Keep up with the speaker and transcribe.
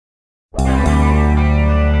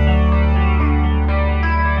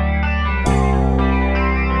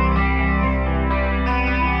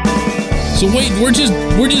So wait, we're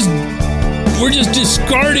just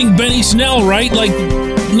discarding Benny Snell, right? Like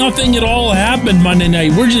nothing at all happened Monday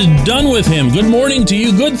night. We're just done with him. Good morning to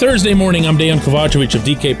you. Good Thursday morning. I'm Dejan Kovacevic of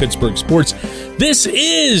DK Pittsburgh Sports. This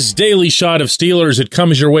is Daily Shot of Steelers. It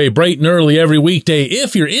comes your way bright and early every weekday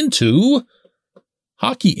if you're into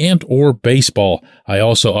hockey and or baseball. I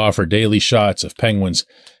also offer daily shots of Penguins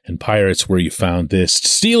and Pirates where you found this.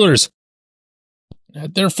 Steelers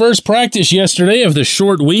at their first practice yesterday of the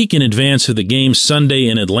short week in advance of the game Sunday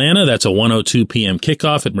in Atlanta. That's a 1:02 p.m.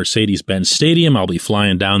 kickoff at Mercedes-Benz Stadium. I'll be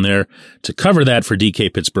flying down there to cover that for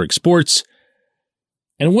DK Pittsburgh Sports.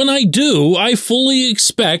 And when I do, I fully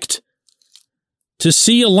expect to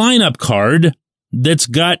see a lineup card that's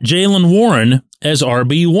got Jaylen Warren as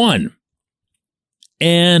RB1.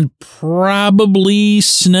 And probably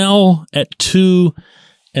Snell at 2,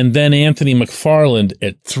 and then Anthony McFarland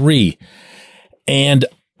at 3. And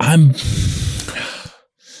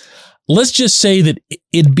let's just say that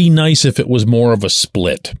it'd be nice if it was more of a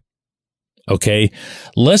split. Okay?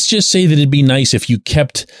 Let's just say that it'd be nice if you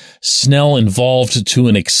kept Snell involved to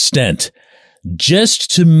an extent, just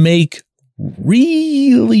to make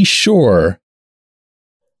really sure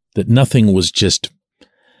that nothing was just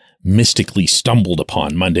mystically stumbled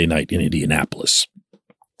upon Monday night in Indianapolis.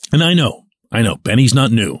 And I know, Benny's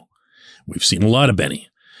not new. We've seen a lot of Benny.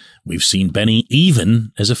 We've seen Benny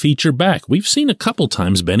even as a feature back. We've seen a couple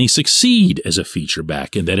times Benny succeed as a feature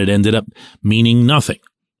back, and then it ended up meaning nothing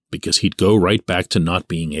because he'd go right back to not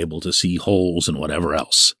being able to see holes and whatever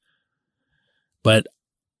else. But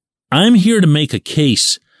I'm here to make a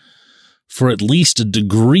case for at least a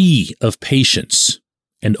degree of patience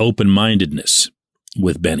and open-mindedness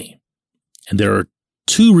with Benny. And there are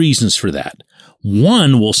two reasons for that.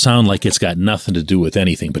 One will sound like it's got nothing to do with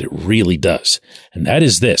anything, but it really does. And that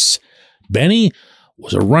is this. Benny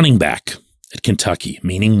was a running back at Kentucky,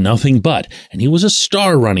 meaning nothing but. And he was a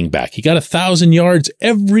star running back. He got 1,000 yards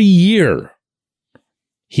every year.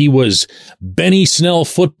 He was Benny Snell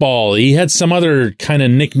football. He had some other kind of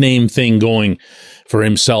nickname thing going for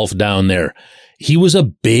himself down there. He was a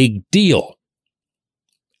big deal.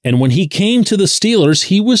 And when he came to the Steelers,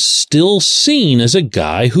 he was still seen as a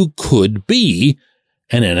guy who could be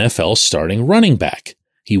an NFL starting running back.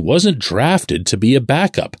 He wasn't drafted to be a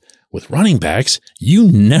backup. With running backs,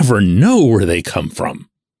 you never know where they come from.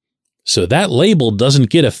 So that label doesn't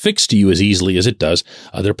get affixed to you as easily as it does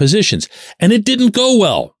other positions. And it didn't go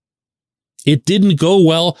well. It didn't go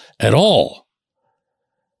well at all.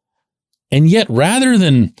 And yet, rather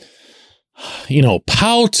than,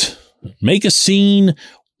 pout, make a scene,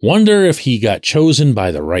 wonder if he got chosen by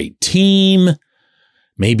the right team,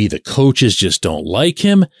 maybe the coaches just don't like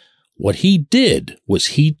him, what he did was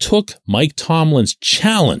he took Mike Tomlin's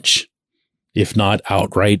challenge, if not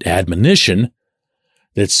outright admonition,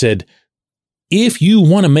 that said, if you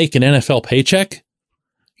want to make an NFL paycheck,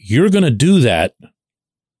 you're going to do that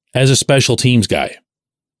as a special teams guy.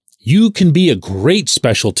 You can be a great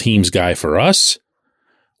special teams guy for us.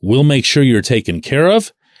 We'll make sure you're taken care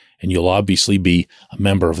of, and you'll obviously be a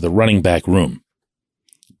member of the running back room.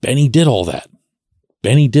 Benny did all that.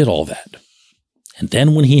 And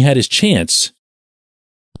then when he had his chance,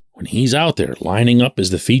 when he's out there lining up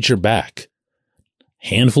as the feature back,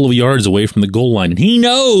 handful of yards away from the goal line, and he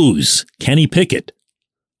knows Kenny Pickett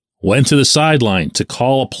went to the sideline to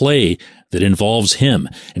call a play that involves him,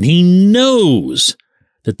 and he knows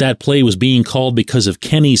that play was being called because of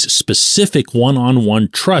Kenny's specific one-on-one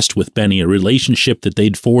trust with Benny, a relationship that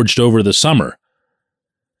they'd forged over the summer.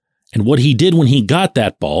 And what he did when he got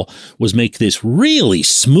that ball was make this really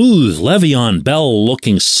smooth Le'Veon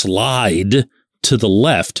Bell-looking slide to the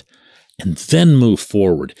left and then move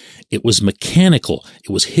forward. It was mechanical.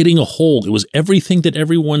 It was hitting a hole. It was everything that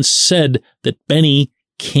everyone said that Benny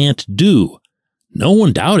can't do. No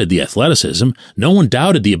one doubted the athleticism. No one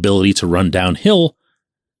doubted the ability to run downhill.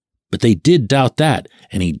 But they did doubt that,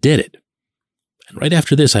 and he did it. And right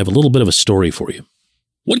after this, I have a little bit of a story for you.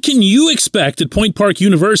 What can you expect at Point Park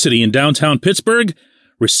University in downtown Pittsburgh?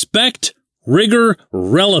 Respect, rigor,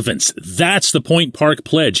 relevance. That's the Point Park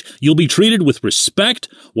Pledge. You'll be treated with respect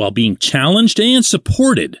while being challenged and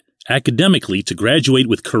supported academically to graduate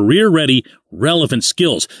with career-ready, relevant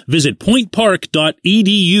skills. Visit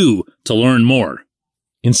pointpark.edu to learn more.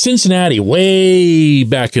 In Cincinnati, way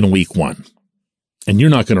back in week 1, and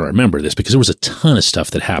you're not going to remember this because there was a ton of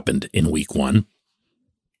stuff that happened in week 1,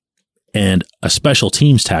 and a special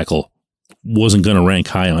teams tackle wasn't going to rank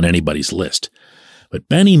high on anybody's list. But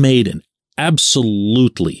Benny made an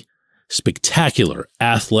absolutely spectacular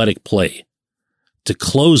athletic play to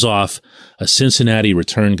close off a Cincinnati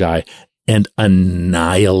return guy and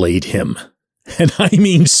annihilate him And I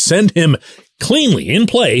mean send him cleanly in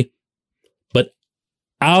play, but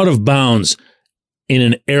out of bounds in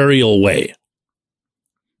an aerial way.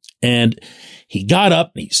 And he got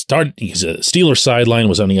up and he's a Steelers sideline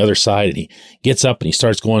was on the other side, and he gets up and he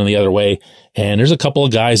starts going the other way. And there's a couple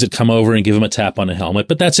of guys that come over and give him a tap on the helmet,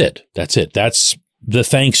 but that's it. That's it. That's the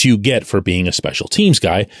thanks you get for being a special teams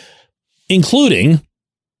guy, including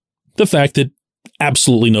the fact that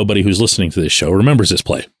absolutely nobody who's listening to this show remembers this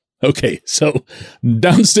play. Okay, so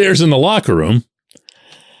downstairs in the locker room,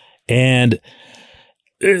 and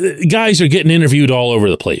guys are getting interviewed all over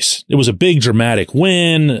the place. It was a big dramatic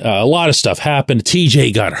win. A lot of stuff happened.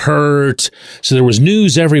 TJ got hurt. So there was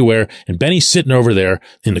news everywhere. And Benny's sitting over there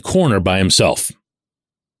in the corner by himself.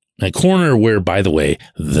 A corner where, by the way,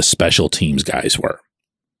 the special teams guys were.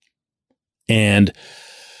 And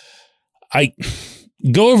I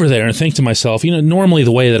go over there and think to myself, normally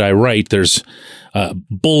the way that I write, there's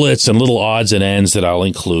bullets and little odds and ends that I'll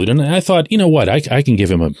include. And I thought, what? I can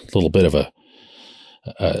give him a little bit of a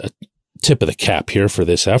tip of the cap here for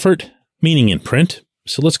this effort, meaning in print.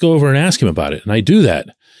 So let's go over and ask him about it. And I do that.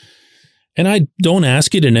 And I don't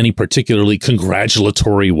ask it in any particularly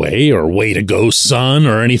congratulatory way or way to go, son,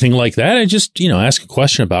 or anything like that. I just, ask a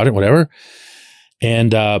question about it, whatever.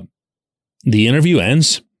 And the interview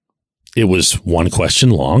ends. It was one question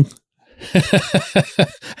long.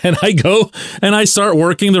 And I go and I start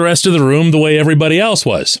working the rest of the room the way everybody else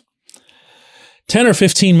was. 10 or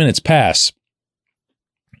 15 minutes pass.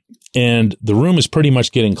 And the room is pretty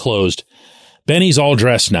much getting closed. Benny's all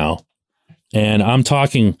dressed now. And I'm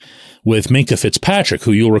talking with Minkah Fitzpatrick,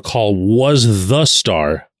 who you'll recall was the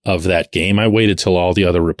star of that game. I waited till all the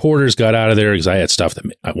other reporters got out of there because I had stuff that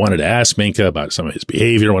I wanted to ask Minkah about some of his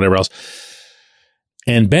behavior or whatever else.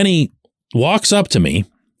 And Benny walks up to me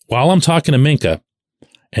while I'm talking to Minkah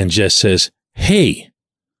and just says, "Hey,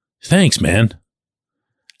 thanks, man."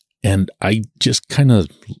 And I just kind of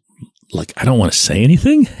I don't want to say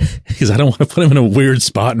anything because I don't want to put him in a weird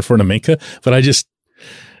spot in front of Minkah, but I just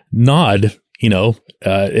nod, in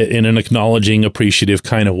an acknowledging, appreciative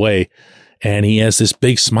kind of way. And he has this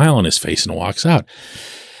big smile on his face and walks out.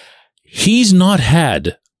 He's not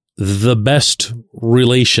had the best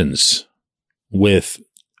relations with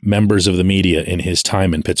members of the media in his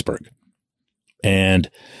time in Pittsburgh.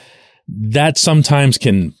 And that sometimes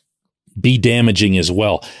can be damaging as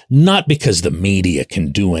well. Not because the media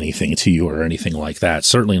can do anything to you or anything like that.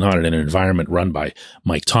 Certainly not in an environment run by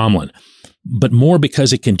Mike Tomlin, but more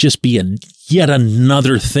because it can just be yet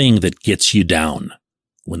another thing that gets you down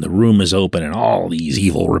when the room is open and all these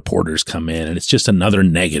evil reporters come in, and it's just another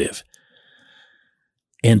negative.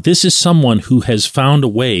 And this is someone who has found a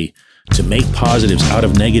way to make positives out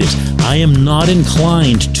of negatives. I am not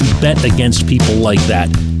inclined to bet against people like that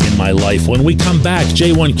in my life. When we come back,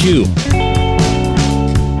 J1Q.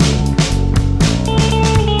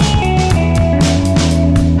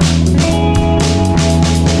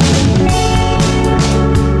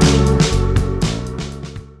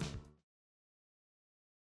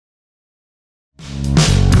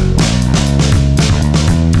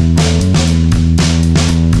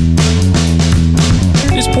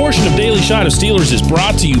 Shot of Steelers is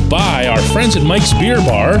brought to you by our friends at Mike's Beer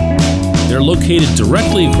Bar. They're located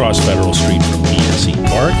directly across Federal Street from PNC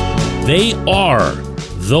Park. They are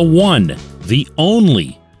the one, the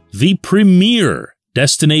only, the premier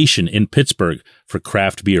destination in Pittsburgh for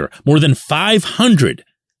craft beer. More than 500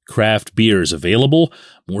 craft beers available,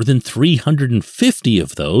 more than 350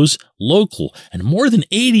 of those local, and more than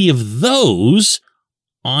 80 of those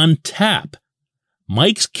on tap.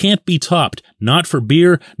 Mike's can't be topped, not for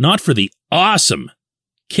beer, not for the awesome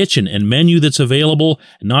kitchen and menu that's available,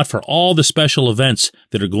 and not for all the special events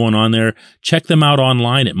that are going on there. Check them out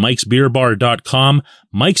online at mikesbeerbar.com.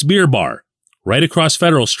 Mike's Beer Bar, right across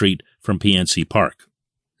Federal Street from PNC Park.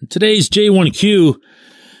 Today's J1Q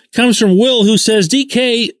comes from Will, who says,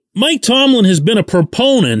 DK, Mike Tomlin has been a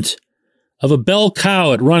proponent of a bell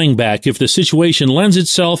cow at running back if the situation lends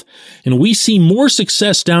itself and we see more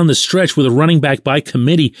success down the stretch with a running back by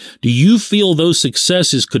committee. Do you feel those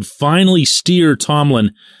successes could finally steer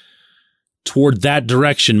Tomlin toward that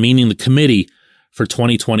direction, meaning the committee for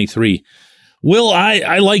 2023? Will,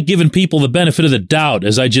 I like giving people the benefit of the doubt,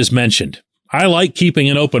 as I just mentioned. I like keeping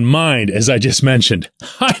an open mind, as I just mentioned.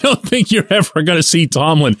 I don't think you're ever going to see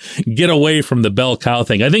Tomlin get away from the bell cow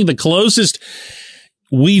thing. I think the closest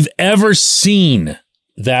we've ever seen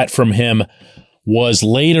that from him was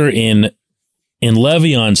later in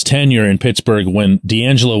Le'Veon's tenure in Pittsburgh when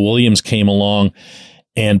DeAngelo Williams came along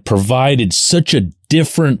and provided such a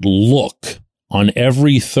different look on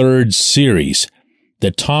every third series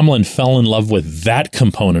that Tomlin fell in love with that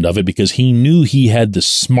component of it because he knew he had the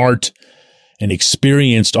smart and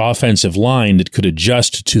experienced offensive line that could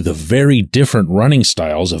adjust to the very different running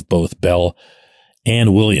styles of both Bell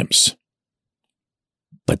and Williams.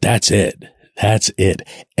 But that's it. That's it.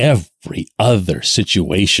 Every other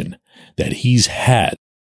situation that he's had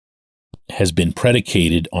has been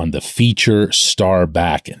predicated on the feature star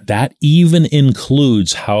back. And that even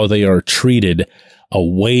includes how they are treated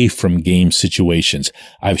away from game situations.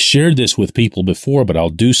 I've shared this with people before, but I'll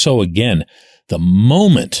do so again. The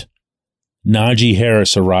moment Najee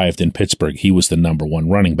Harris arrived in Pittsburgh, he was the number one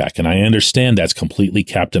running back. And I understand that's completely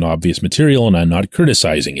Captain Obvious material, and I'm not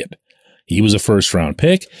criticizing it. He was a first-round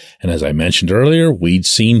pick, and as I mentioned earlier, we'd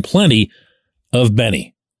seen plenty of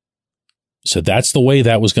Benny. So that's the way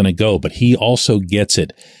that was going to go, but he also gets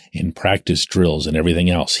it in practice drills and everything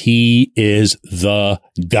else. He is the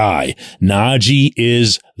guy. Najee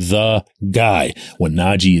is the guy. When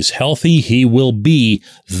Najee is healthy, he will be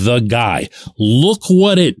the guy. Look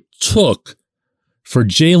what it took for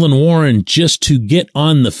Jaylen Warren just to get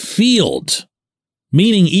on the field,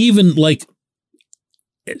 meaning even like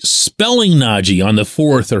spelling Najee on the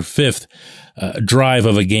fourth or fifth drive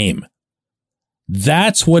of a game.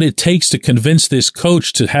 That's what it takes to convince this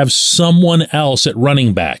coach to have someone else at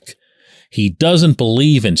running back. He doesn't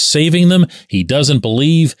believe in saving them. He doesn't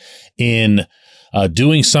believe in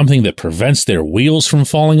doing something that prevents their wheels from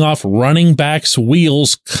falling off. Running backs'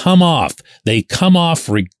 wheels come off. They come off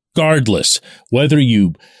regardless, whether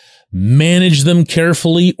you manage them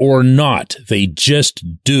carefully or not. They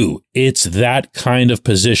just do. It's that kind of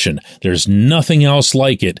position. There's nothing else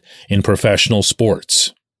like it in professional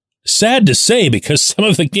sports. Sad to say, because some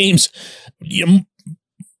of the game's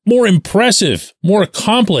more impressive, more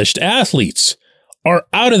accomplished athletes are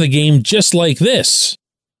out of the game just like this.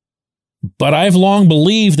 But I've long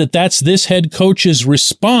believed that that's this head coach's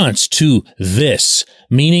response to this,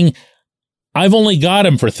 meaning I've only got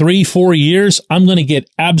him for 3-4 years. I'm going to get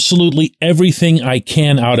absolutely everything I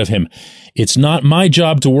can out of him. It's not my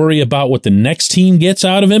job to worry about what the next team gets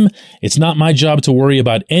out of him. It's not my job to worry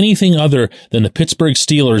about anything other than the Pittsburgh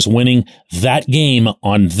Steelers winning that game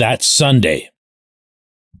on that Sunday.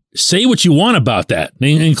 Say what you want about that,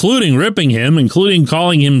 including ripping him, including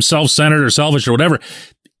calling him self-centered or selfish or whatever.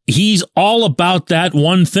 He's all about that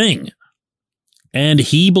one thing. And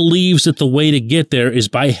he believes that the way to get there is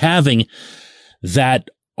by having that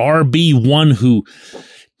RB1 who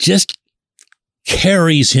just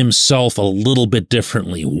carries himself a little bit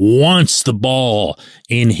differently, wants the ball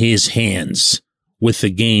in his hands with the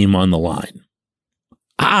game on the line.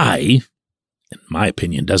 I, in my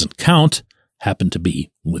opinion, doesn't count, happen to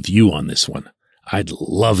be with you on this one. I'd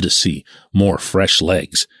love to see more fresh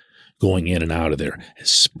legs going in and out of there,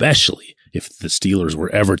 especially if the Steelers were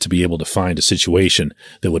ever to be able to find a situation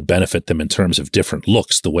that would benefit them in terms of different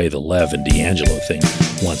looks, the way the Lev and D'Angelo thing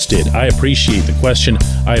once did. I appreciate the question.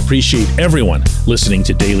 I appreciate everyone listening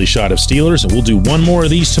to Daily Shot of Steelers, and we'll do one more of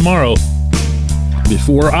these tomorrow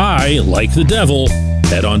before I, like the devil,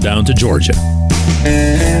 head on down to Georgia.